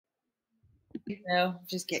No,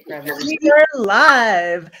 just get grabbing. We are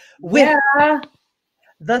live with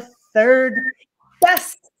the third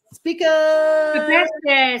best speaker. The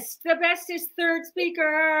bestest third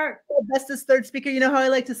speaker. The bestest third speaker. You know how I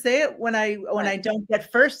like to say it when I don't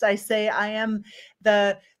get first, I say I am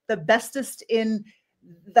the bestest in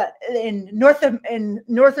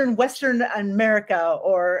northern Western America,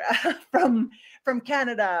 or from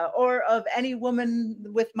Canada, or of any woman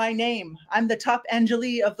with my name. I'm the top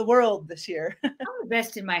Angeli of the world this year. I'm the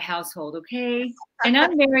best in my household, okay? And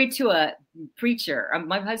I'm married to a preacher.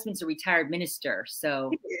 My husband's a retired minister,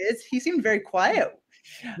 so he seemed very quiet.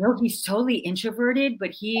 No, he's totally introverted, but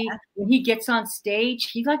when he gets on stage,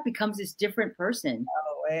 he like becomes this different person.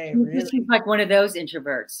 Oh, way, really? He's like one of those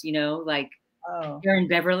introverts, you know, like Aaron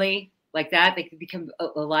Beverly, like that. They could become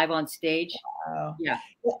alive on stage. Wow. Yeah.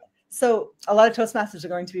 So a lot of Toastmasters are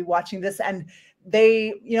going to be watching this, and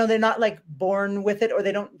they're not like born with it, or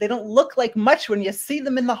they don't look like much when you see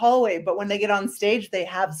them in the hallway, but when they get on stage, they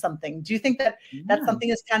have something. Do you think that that something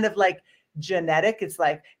is kind of like genetic? It's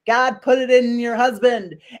like God put it in your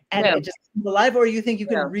husband and it just comes alive, or you think you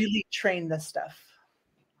can really train this stuff?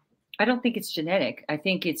 I don't think it's genetic. I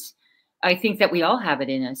think that we all have it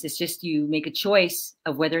in us. It's just you make a choice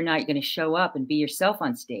of whether or not you're going to show up and be yourself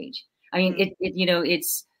on stage. I mean,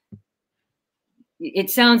 it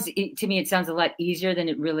sounds a lot easier than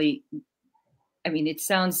it really. I mean, it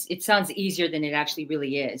sounds easier than it actually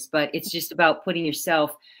really is. But it's just about putting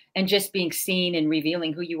yourself and just being seen and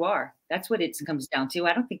revealing who you are. That's what it comes down to.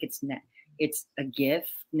 I don't think it's a gift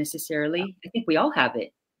necessarily. I think we all have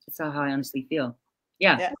it. That's how I honestly feel.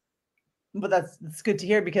 Yeah. But that's good to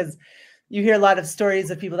hear, because you hear a lot of stories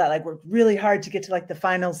of people that like worked really hard to get to like the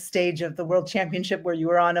final stage of the World Championship where you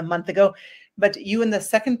were on a month ago. But you and the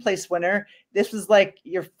second place winner, this was like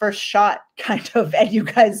your first shot kind of, and you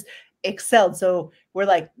guys excelled. So we're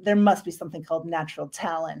like, there must be something called natural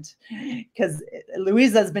talent, because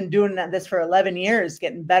Louisa's been doing this for 11 years,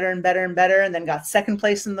 getting better and better and better, and then got second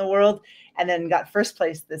place in the world and then got first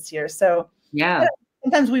place this year. So yeah,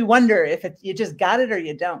 sometimes we wonder if you just got it or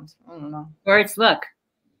you don't. I don't know. Or it's luck.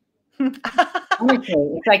 It's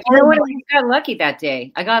like, you know what? I got lucky that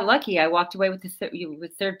day. I got lucky. I walked away with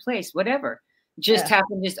with third place. Whatever, just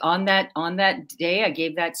happened. Just on that day, I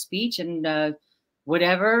gave that speech, and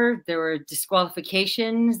whatever. There were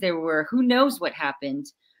disqualifications. There were who knows what happened.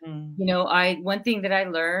 You know, one thing that I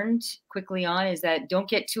learned quickly on is that don't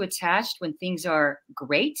get too attached when things are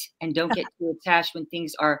great, and don't get too attached when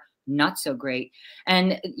things are not so great.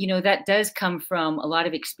 And you know, that does come from a lot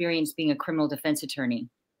of experience being a criminal defense attorney.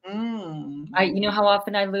 You know how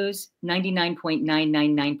often I lose?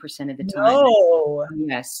 99.999% of the time. No.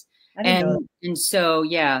 Yes. And so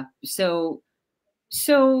yeah. So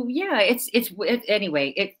yeah, it's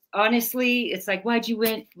anyway, it honestly, it's like, why'd you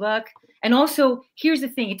win? Luck. And also, here's the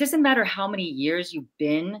thing, it doesn't matter how many years you've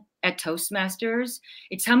been at Toastmasters,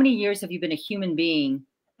 it's how many years have you been a human being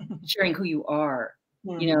sharing who you are.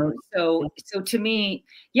 You know, so to me,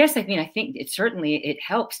 yes, I mean, I think it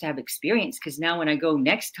helps to have experience, because now when I go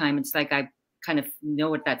next time, it's like I kind of know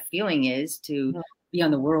what that feeling is to be on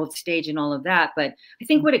the world stage and all of that. But I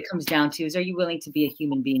think what it comes down to is, are you willing to be a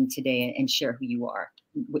human being today and share who you are,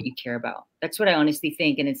 what you care about? That's what I honestly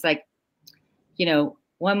think. And it's like, you know,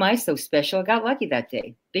 why am I so special? I got lucky that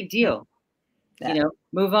day. Big deal. You know,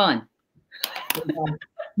 move on.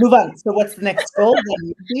 Move on. So what's the next goal?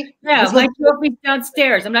 Yeah, my trophy's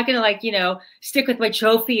downstairs. I'm not going to, like, you know, stick with my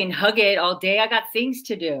trophy and hug it all day. I got things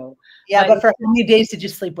to do. Yeah, but for how many days did you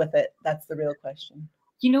sleep with it? That's the real question.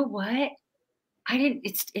 You know what? I didn't.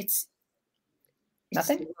 It's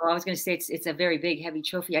nothing. I was going to say it's a very big, heavy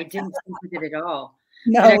trophy. I didn't sleep with it at all.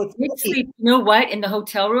 No, I did sleep. You know what? In the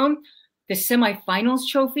hotel room, the semifinals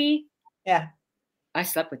trophy. Yeah. I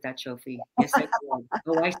slept with that trophy. Yes, I did.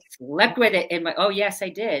 Oh, I slept with it in my. Oh, yes, I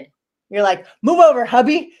did. You're like, move over,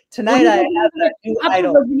 hubby. Tonight I have a new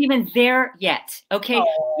idol. Wasn't even there yet. Okay,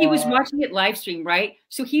 he was watching it live stream, right?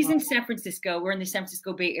 So he's in San Francisco. We're in the San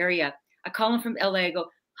Francisco Bay Area. I call him from LA. I go,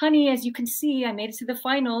 honey, as you can see, I made it to the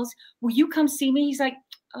finals. Will you come see me? He's like,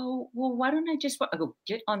 oh, well, why don't I just? I go,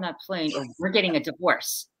 get on that plane, or we're getting a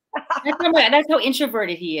divorce. That's how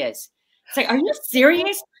introverted he is. It's like, are you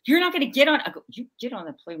serious? You're not going to get on. I go, you get on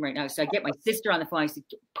the plane right now. So I get my sister on the phone. I said,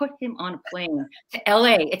 put him on a plane to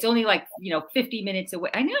LA. It's only like, 50 minutes away.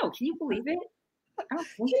 I know. Can you believe it? I don't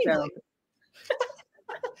think so.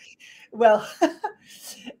 Well,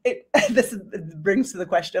 this brings to the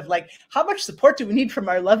question of, like, how much support do we need from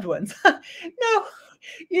our loved ones? No,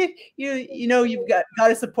 you've got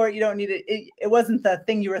to support. You don't need it. It wasn't the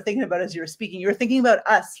thing you were thinking about as you were speaking. You were thinking about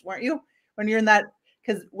us, weren't you? When you're in that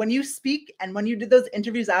because when you speak and when you did those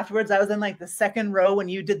interviews afterwards, I was in like the second row when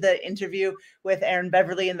you did the interview with Aaron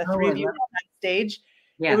Beverly and the three of you on that stage.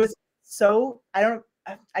 Yeah. It was so, I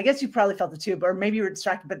guess you probably felt it too, or maybe you were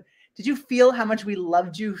distracted, but did you feel how much we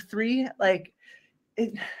loved you three? Like,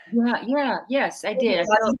 yes, I did.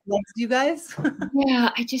 I loved you guys. Yeah,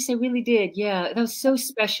 I really did. Yeah, that was so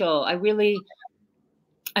special.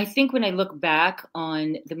 I think when I look back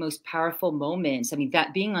on the most powerful moments, I mean,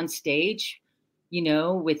 that being on stage,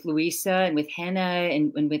 with Louisa and with Hannah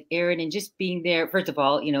and with Aaron and just being there, first of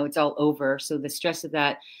all, it's all over. So the stress of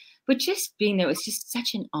that, but just being there was just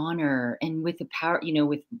such an honor. And with the power,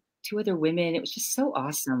 with two other women, it was just so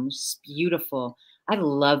awesome. It was just beautiful. I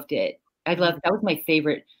loved it. That was my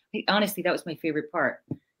favorite. Honestly, that was my favorite part,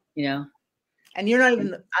 And you're not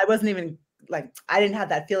even, I wasn't even like, I didn't have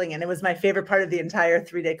that feeling. And it was my favorite part of the entire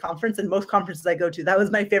 3-day conference. And most conferences I go to, that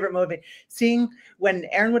was my favorite moment. Seeing when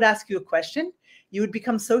Aaron would ask you a question, you would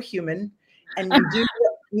become so human and you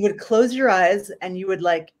would close your eyes and you would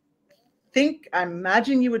like think, I'm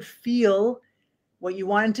imagining you would feel what you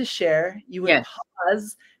wanted to share. You would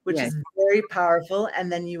pause, which is very powerful.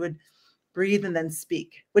 And then you would breathe and then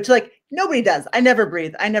speak, which like nobody does. I never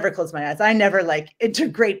breathe. I never close my eyes. I never like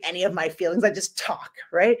integrate any of my feelings. I just talk,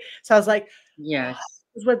 right? So I was like, yes,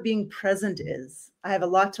 this is what being present is. I have a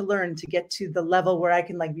lot to learn to get to the level where I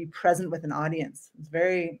can like be present with an audience. It's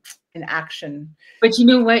very in action. But you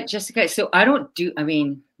know what, Jessica? So I'm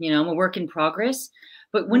a work in progress.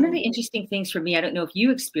 But one of the interesting things for me, I don't know if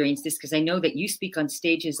you experience this because I know that you speak on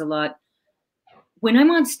stages a lot. When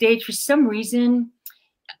I'm on stage, for some reason,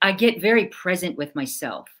 I get very present with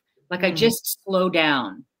myself. Like I just slow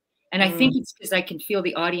down. And I think it's because I can feel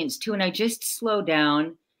the audience too. And I just slow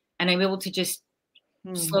down and I'm able to just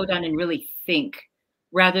slow down and really think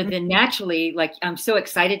rather than naturally, like I'm so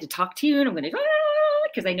excited to talk to you and I'm going to,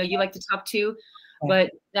 because I know you like to talk too.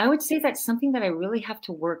 But I would say that's something that I really have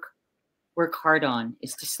to work hard on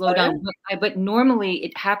is to slow down. But normally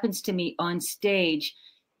it happens to me on stage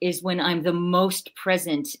is when I'm the most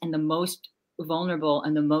present and the most vulnerable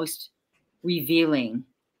and the most revealing.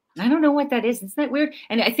 I don't know what that is. Isn't that weird?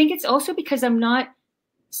 And I think it's also because I'm not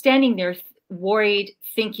standing there worried,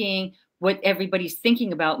 thinking what everybody's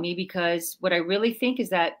thinking about me, because what I really think is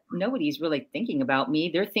that nobody's really thinking about me.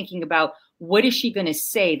 They're thinking about what is she going to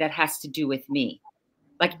say that has to do with me?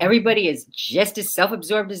 Like everybody is just as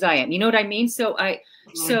self-absorbed as I am. You know what I mean? So I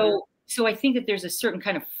think that there's a certain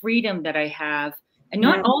kind of freedom that I have, and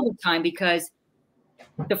not all the time, because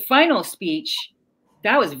the final speech,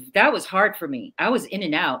 that was hard for me. I was in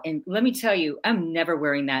and out. And let me tell you, I'm never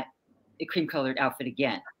wearing that cream colored outfit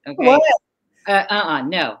again. Okay.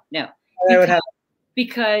 No.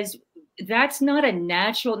 Because that's not a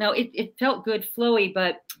natural. Now it felt good, flowy,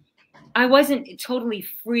 but I wasn't totally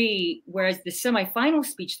free. Whereas the semifinal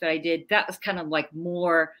speech that I did, that was kind of like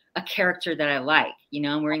more a character that I like.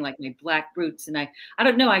 I'm wearing like my black boots and I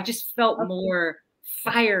don't know. I just felt more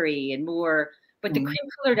fiery and more, but the cream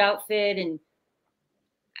colored outfit, and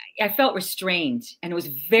I felt restrained, and it was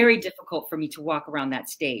very difficult for me to walk around that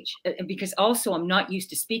stage because also I'm not used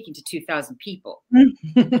to speaking to 2,000 people.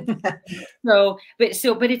 But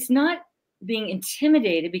it's not being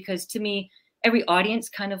intimidated, because to me, every audience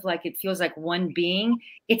kind of like, it feels like one being.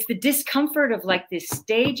 It's the discomfort of like this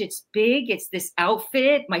stage. It's big. It's this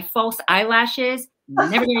outfit, my false eyelashes.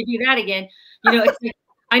 Never going to do that again. It's like,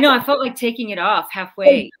 I know, I felt like taking it off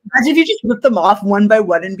halfway. Imagine if you just rip them off one by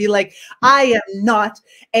one and be like, I am not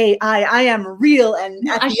AI, I am real. And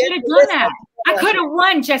I should have done that. I could have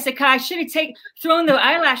won, Jessica. I should have thrown the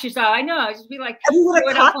eyelashes off. I know. I just be like, I love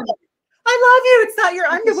you. It's not your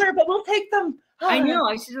underwear, but we'll take them. I know.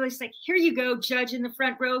 I should have just like, here you go, judge in the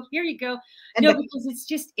front row. Here you go. Because it's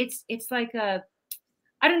just, it's like I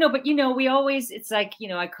don't know, but we always, it's like,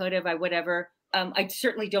 I could have, whatever. I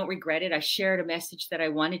certainly don't regret it. I shared a message that I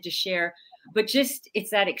wanted to share, but just it's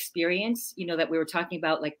that experience, that we were talking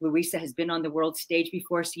about. Like Louisa has been on the world stage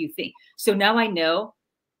before, so you think. So now I know.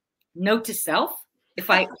 Note to self: if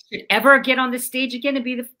I should ever get on the stage again and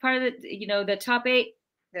be the part of the, the top 8.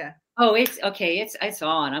 Yeah. Oh, it's okay. It's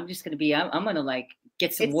on. I'm just gonna be. I'm gonna like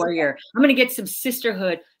get some warrior. I'm gonna get some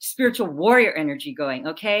sisterhood, spiritual warrior energy going.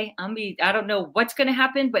 Okay. I don't know what's gonna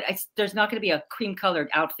happen, but there's not gonna be a cream colored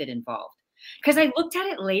outfit involved. Because I looked at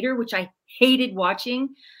it later, which I hated watching,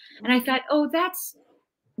 and I thought, oh, that's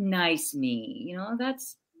nice me.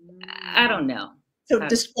 That's, I don't know. So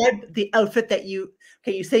describe the outfit that you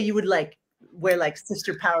say you would like wear, like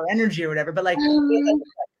sister power energy or whatever, but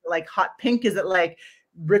like hot pink. Is it like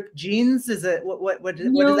ripped jeans? Is it what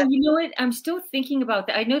is that? You know what? I'm still thinking about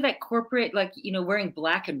that. I know that corporate, like, wearing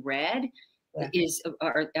black and red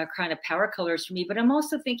are kind of power colors for me. But I'm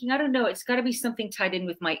also thinking, I don't know, it's got to be something tied in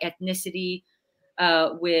with my ethnicity.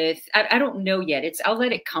 I don't know yet. I'll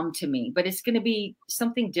let it come to me, but it's going to be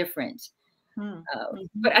something different.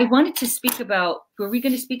 But I wanted to speak about. What were we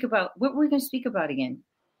going to speak about again?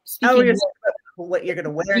 We're what you're going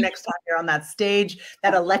to wear next time you're on that stage.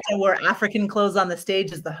 That Aletta wore African clothes on the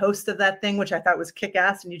stage as the host of that thing, which I thought was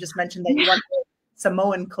kick-ass. And you just mentioned that you want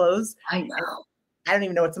Samoan clothes. I know. I don't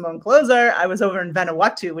even know what Samoan clothes are. I was over in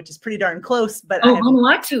Vanuatu, which is pretty darn close. But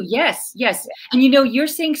Vanuatu, yes. And you're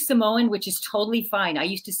saying Samoan, which is totally fine. I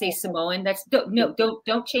used to say Samoan.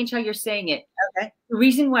 Don't change how you're saying it. Okay. The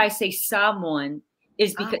reason why I say Samoan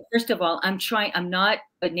is because first of all, I'm not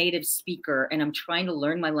a native speaker, and I'm trying to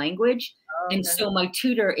learn my language. And so my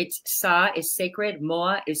tutor, it's Sa is sacred,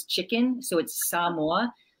 Moa is chicken, so it's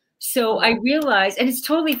Samoa. So I realized, and it's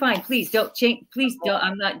totally fine. Please don't change. Please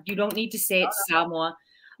don't. You don't need to say it's Samoa,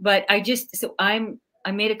 but I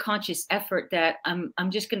made a conscious effort that I'm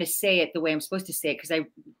just going to say it the way I'm supposed to say it, because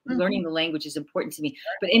learning the language is important to me.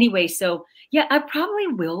 But anyway, so yeah, I probably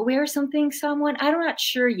will wear something Samoan. I'm not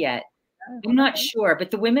sure yet. I'm not sure,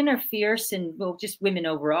 but the women are fierce, and just women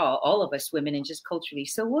overall, all of us women, and just culturally.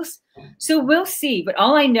 So we'll see. But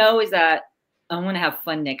all I know is that I want to have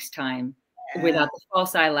fun next time. Without the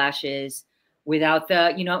false eyelashes, without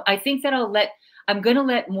the, I think that I'm going to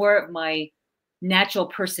let more of my natural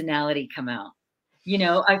personality come out.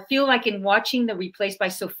 I feel like in watching the Replaced by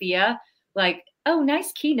Sophia, like, oh,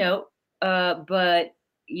 nice keynote. But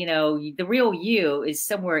the real you is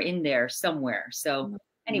somewhere in there somewhere. So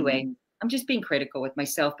anyway, I'm just being critical with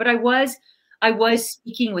myself, but I was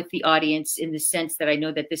speaking with the audience in the sense that I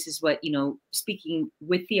know that this is what, speaking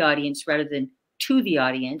with the audience rather than to the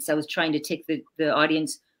audience. I was trying to take the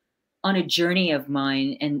audience on a journey of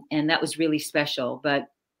mine, and that was really special. But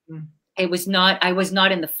I was not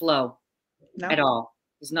in the flow at all.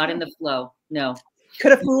 I was not in the flow. No. Could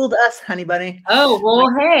have fooled us, honey bunny. Oh, well,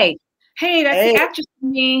 hey, that's the actress for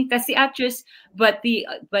me. That's the actress. But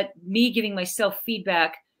me giving myself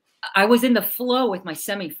feedback, I was in the flow with my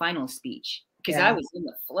semifinal speech, because I was in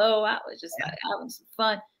the flow. I was just having some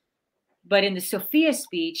fun. But in the Sophia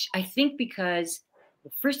speech, I think because,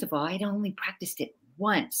 first of all, I'd only practiced it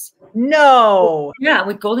once. No. Yeah,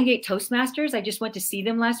 with Golden Gate Toastmasters. I just went to see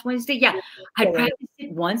them last Wednesday. Yeah, I practiced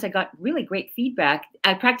it once. I got really great feedback.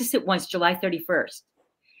 I practiced it once, July 31st.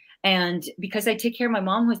 And because I take care of my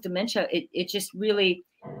mom who has dementia, it just really,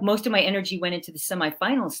 most of my energy went into the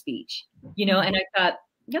semifinal speech, and I thought,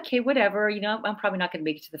 okay, whatever, I'm probably not going to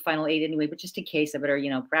make it to the final 8 anyway, but just in case, I better,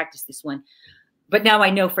 practice this one. But now I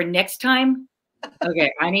know for next time,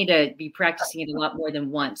 okay, I need to be practicing it a lot more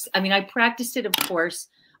than once. I mean, I practiced it, of course,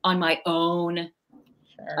 on my own,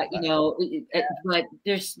 but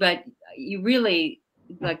you really,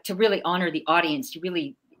 like, to really honor the audience,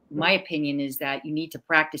 my opinion is that you need to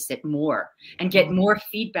practice it more and get more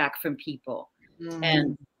feedback from people.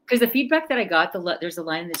 And because the feedback that I got, there's a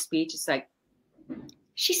line in the speech, it's like,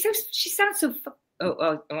 she sounds so,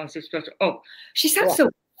 she sounds so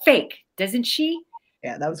fake, doesn't she?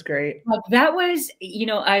 Yeah, that was great. Like, that was,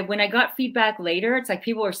 when I got feedback later, it's like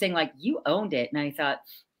people were saying, like, you owned it. And I thought,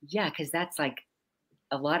 yeah, because that's like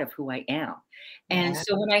a lot of who I am. And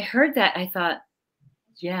so when I heard that, I thought,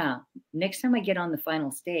 yeah, next time I get on the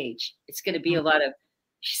final stage, it's going to be a lot of,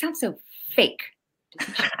 she sounds so fake.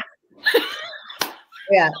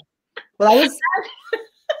 Yeah. Well,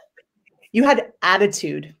 you had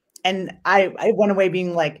attitude. And I went away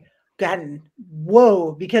being like, God,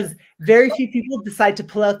 whoa, because very few people decide to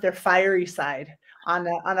pull out their fiery side on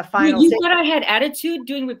a final stage. You thought I had attitude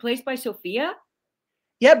doing Replaced by Sophia?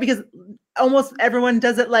 Yeah, because almost everyone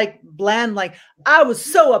does it like bland, like, I was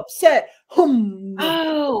so upset. Attitude.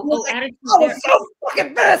 I was so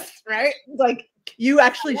fucking pissed, right? Like, you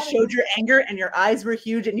actually showed your anger and your eyes were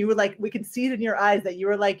huge, and you were like, we could see it in your eyes that you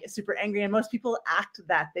were like super angry. And most people act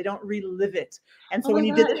that, they don't relive it. And so when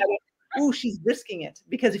you did it, I went, ooh, she's risking it.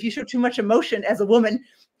 Because if you show too much emotion as a woman,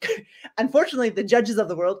 unfortunately, the judges of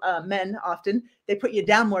the world, men often, they put you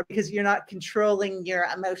down more because you're not controlling your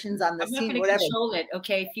emotions on the scene. I'm not going to control it,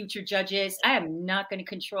 okay, future judges. I am not going to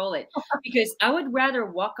control it, because I would rather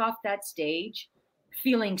walk off that stage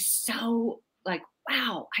feeling so like,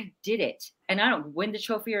 wow, I did it. And I don't win the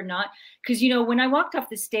trophy or not. Because, when I walked off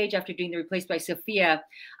the stage after doing the Replaced by Sophia,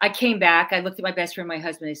 I came back, I looked at my best friend, my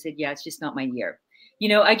husband, I said, yeah, it's just not my year.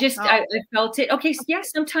 I felt it. Okay, so yeah,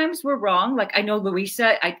 sometimes we're wrong. Like, I know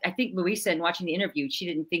Louisa, I think Louisa, in watching the interview, she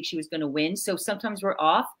didn't think she was going to win. So sometimes we're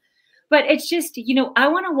off. But it's just, I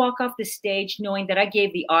want to walk off the stage knowing that I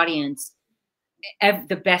gave the audience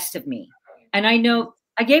the best of me. And I know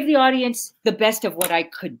I gave the audience the best of what I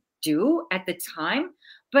could do at the time,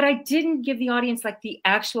 but I didn't give the audience like the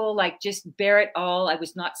actual, like, just bear it all. I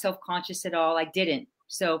was not self-conscious at all. I didn't.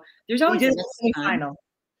 So there's You always did a it next in the time. semifinal.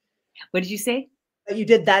 What did you say? But you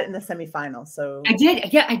did that in the semifinal. So I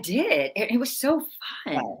did. Yeah, I did. It was so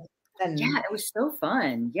fun. wow. And Yeah, it was so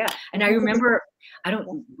fun. Yeah. And I remember,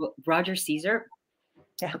 Roger Caesar.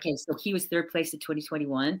 Yeah. Okay, so he was third place in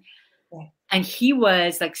 2021. Yeah. And he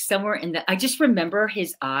was like somewhere in the, I just remember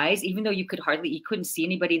his eyes, even though you couldn't see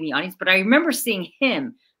anybody in the audience, but I remember seeing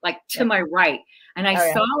him like to my right. And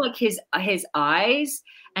I saw like his eyes,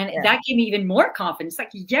 and that gave me even more confidence.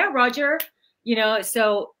 Like, yeah, Roger, you know,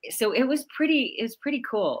 so it was pretty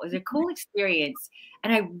cool. It was a cool experience.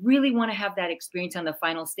 And I really want to have that experience on the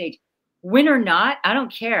final stage. Win or not, I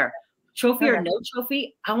don't care. Trophy or no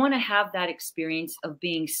trophy, I want to have that experience of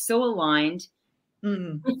being so aligned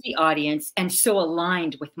with the audience and so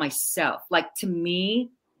aligned with myself. Like, to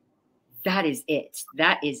me, that is it.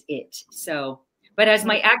 That is it. So, but as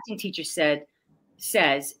my acting teacher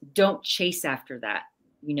says, don't chase after that.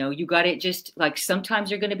 You know, you got it. Just like,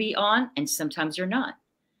 sometimes you're going to be on and sometimes you're not.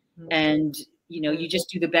 And, you know, you just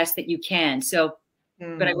do the best that you can. So,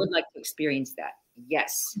 but I would like to experience that.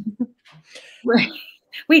 Yes.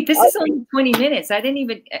 Wait, this is only 20 minutes. I didn't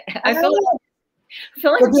even, I feel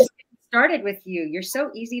like I'm just getting started with you. You're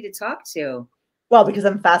so easy to talk to. Well, because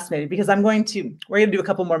I'm fascinated, because we're going to do a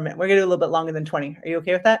couple more minutes. We're going to do a little bit longer than 20. Are you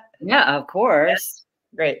okay with that? Yeah, of course.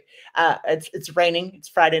 Yeah. Great. It's raining. It's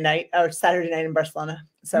Friday night or Saturday night in Barcelona.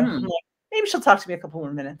 So I'm like, maybe she'll talk to me a couple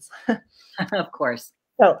more minutes. Of course.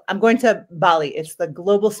 So I'm going to Bali. It's the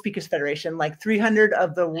Global Speakers Federation, like 300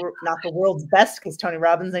 of the, not the world's best, because Tony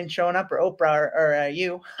Robbins ain't showing up, or Oprah, or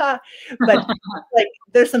you. But like,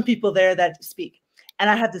 there's some people there that speak. And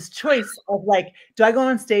I had this choice of like, do I go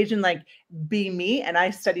on stage and like be me? And I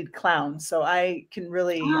studied clown, so I can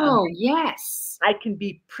really, yes, I can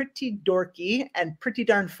be pretty dorky and pretty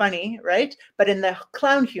darn funny, right? But in the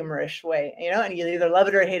clown humorish way, you know. And you either love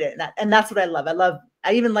it or hate it, and that's what I love.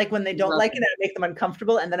 I even like when they don't like it. I make them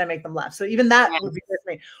uncomfortable, and then I make them laugh. So even that would be good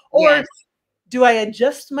for me. Or do I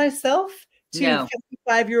adjust myself to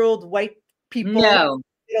 55-year-old white people,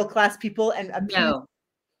 middle class people, and appease?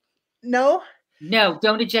 No,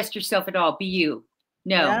 don't adjust yourself at all. Be you.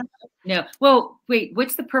 No. Well, wait,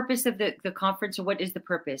 what's the purpose of the conference, or what is the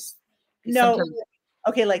purpose?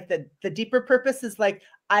 Okay, like the deeper purpose is like,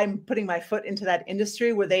 I'm putting my foot into that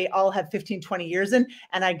industry where they all have 15, 20 years in.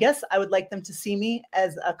 And I guess I would like them to see me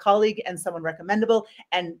as a colleague and someone recommendable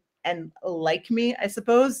and like me, I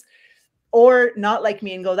suppose. Or not like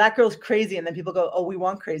me and go, that girl's crazy. And then people go, oh, we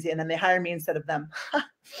want crazy. And then they hire me instead of them.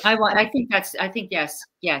 I think yes.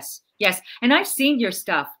 And I've seen your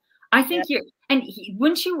stuff. I think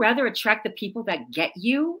wouldn't you rather attract the people that get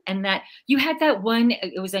you? And that you had that one,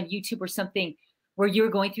 it was on YouTube or something, where you were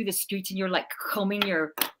going through the streets and you're like combing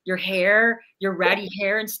your hair, your ratty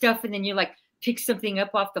hair and stuff. And then you like pick something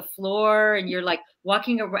up off the floor and you're like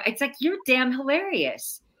walking around. It's like, you're damn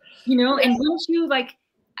hilarious, you know? And wouldn't you like,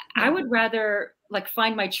 I would rather like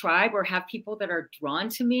find my tribe or have people that are drawn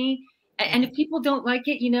to me. And if people don't like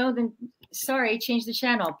it, you know, then sorry, change the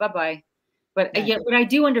channel. Bye-bye. But but I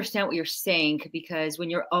do understand what you're saying, because when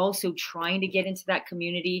you're also trying to get into that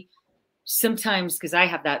community, sometimes, because I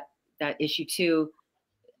have that issue too,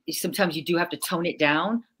 sometimes you do have to tone it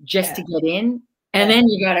down just to get in. And then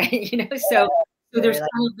you gotta, you know, so there's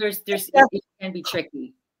it can be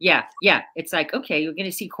tricky. Yeah. It's like, okay, you're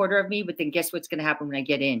gonna see a quarter of me, but then guess what's gonna happen when I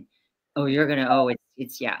get in? Oh, you're gonna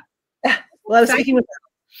it's Well,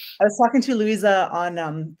 I was talking to Louisa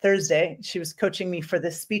on Thursday. She was coaching me for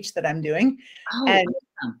this speech that I'm doing. And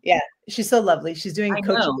she's so lovely. She's doing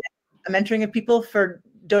coaching, mentoring of people for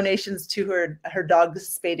donations to her dog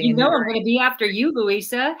spading. You know, I'm going to be after you,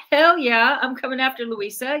 Louisa. Hell yeah, I'm coming after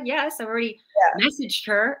Louisa. Yes, I've already messaged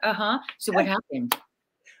her. So what happened?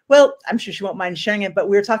 Well, I'm sure she won't mind sharing it, but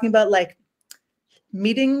we were talking about like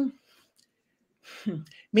meeting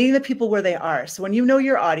the people where they are. So when you know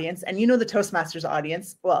your audience and you know the Toastmasters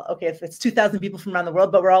audience, well, okay, if it's 2,000 people from around the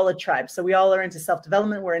world, but we're all a tribe. So we all are into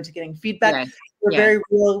self-development. We're into getting feedback. We're very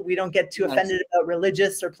real. We don't get too offended about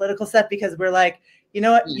religious or political stuff, because we're like, you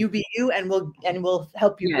know what, you be you, and we'll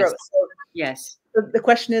help you grow. So the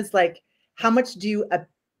question is like, how much do you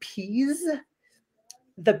appease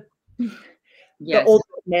the old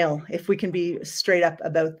male, if we can be straight up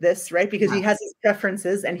about this, right? Because he has his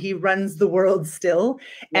preferences and he runs the world still.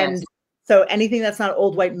 And so anything that's not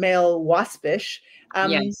old white male waspish,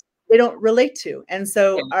 they don't relate to. And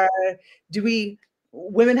so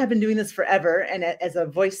women have been doing this forever. And as a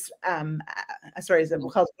voice,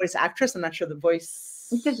 we'll call it voice actress. I'm not sure the voice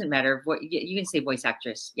It doesn't matter what you can say voice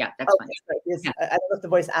actress. Yeah, that's fine. Right. Yes. Yeah. I don't know if the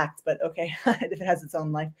voice acts, but okay, if it has its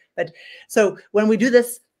own life. But so when we do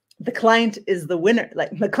this, the client is the winner.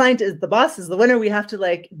 Like the client is the boss, is the winner. We have to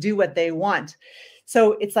like do what they want.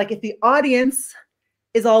 So it's like if the audience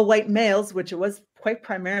is all white males, which it was quite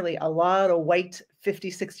primarily a lot of white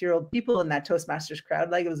 56-year-old people in that Toastmasters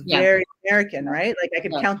crowd. Like it was very American, right? Like I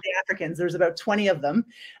could count the Africans. There's about 20 of them.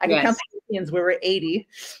 I could count the Indians. We were 80.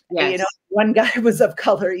 You know, one guy was of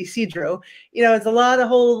color, Isidro. You know, it's a lot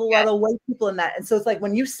of white people in that. And so it's like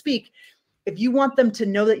when you speak, if you want them to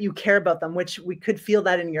know that you care about them, which we could feel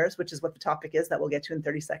that in yours, which is what the topic is that we'll get to in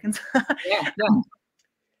 30 seconds.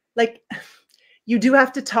 Like you do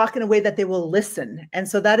have to talk in a way that they will listen. And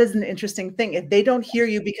so that is an interesting thing. If they don't hear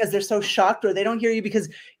you because they're so shocked, or they don't hear you because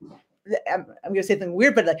I'm going to say something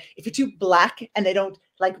weird, but like if you're too black and they don't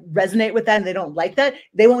like resonate with that and they don't like that,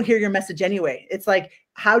 they won't hear your message anyway. It's like,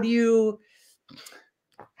 how do you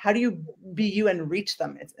be you and reach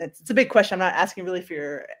them? It's a big question. I'm not asking really for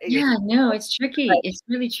your. Yeah, no, it's tricky. It's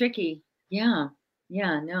really tricky. Yeah.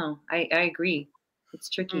 Yeah, no, I agree. It's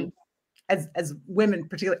tricky. As women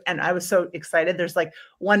particularly, and I was so excited. There's like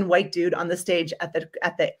one white dude on the stage at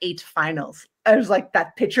the 8 finals. I was like,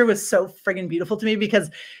 that picture was so friggin' beautiful to me, because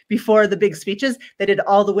before the big speeches, they did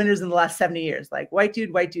all the winners in the last 70 years, like white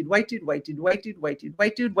dude, white dude, white dude, white dude, white dude, white dude,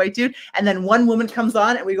 white dude, white dude, and then one woman comes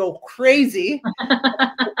on and we go crazy.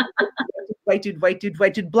 White dude, white dude,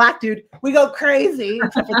 white dude, black dude, we go crazy.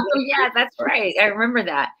 Oh yeah, that's right. I remember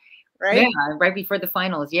that. Right? Yeah, right before the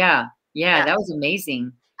finals. Yeah, that was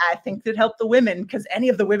amazing. I think that helped the women, because any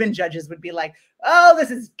of the women judges would be like, oh, this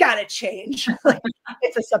has got to change. Like,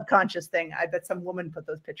 it's a subconscious thing. I bet some woman put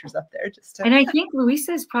those pictures up there just to. And I think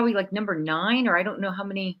Luisa is probably like number 9, or I don't know how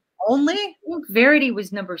many. Only? I think Verity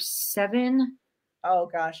was number 7. Oh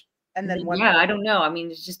gosh. And then one. Yeah, I don't know. I mean,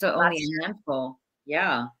 it's just only a handful.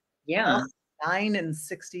 Yeah. Yeah. 9 in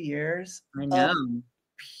 60 years. I know. Oh,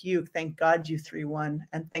 puke. Thank God you 3 won.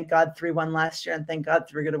 And thank God 3 won last year. And thank God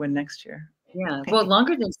 3 are going to win next year. Yeah. Well,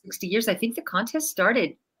 longer than 60 years. I think the contest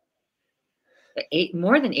started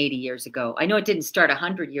more than 80 years ago. I know it didn't start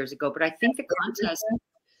 100 years ago, but I think the contest.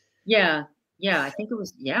 Yeah. I think it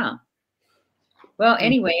was. Yeah. Well,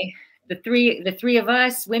 anyway, the three of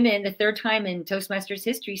us women, the 3rd time in Toastmasters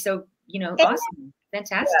history. So, you know, awesome.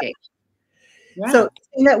 Fantastic. Yeah. So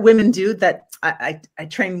the thing that women do, that I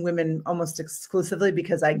train women almost exclusively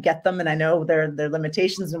because I get them and I know their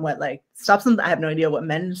limitations and what like stops them. I have no idea what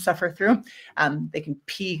men suffer through. They can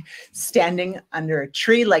pee standing under a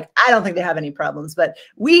tree. Like, I don't think they have any problems, but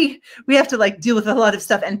we have to like deal with a lot of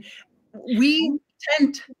stuff. And we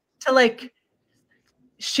tend to like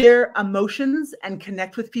share emotions and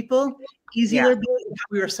connect with people easier because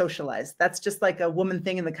we were socialized. That's just like a woman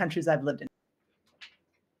thing in the countries I've lived in.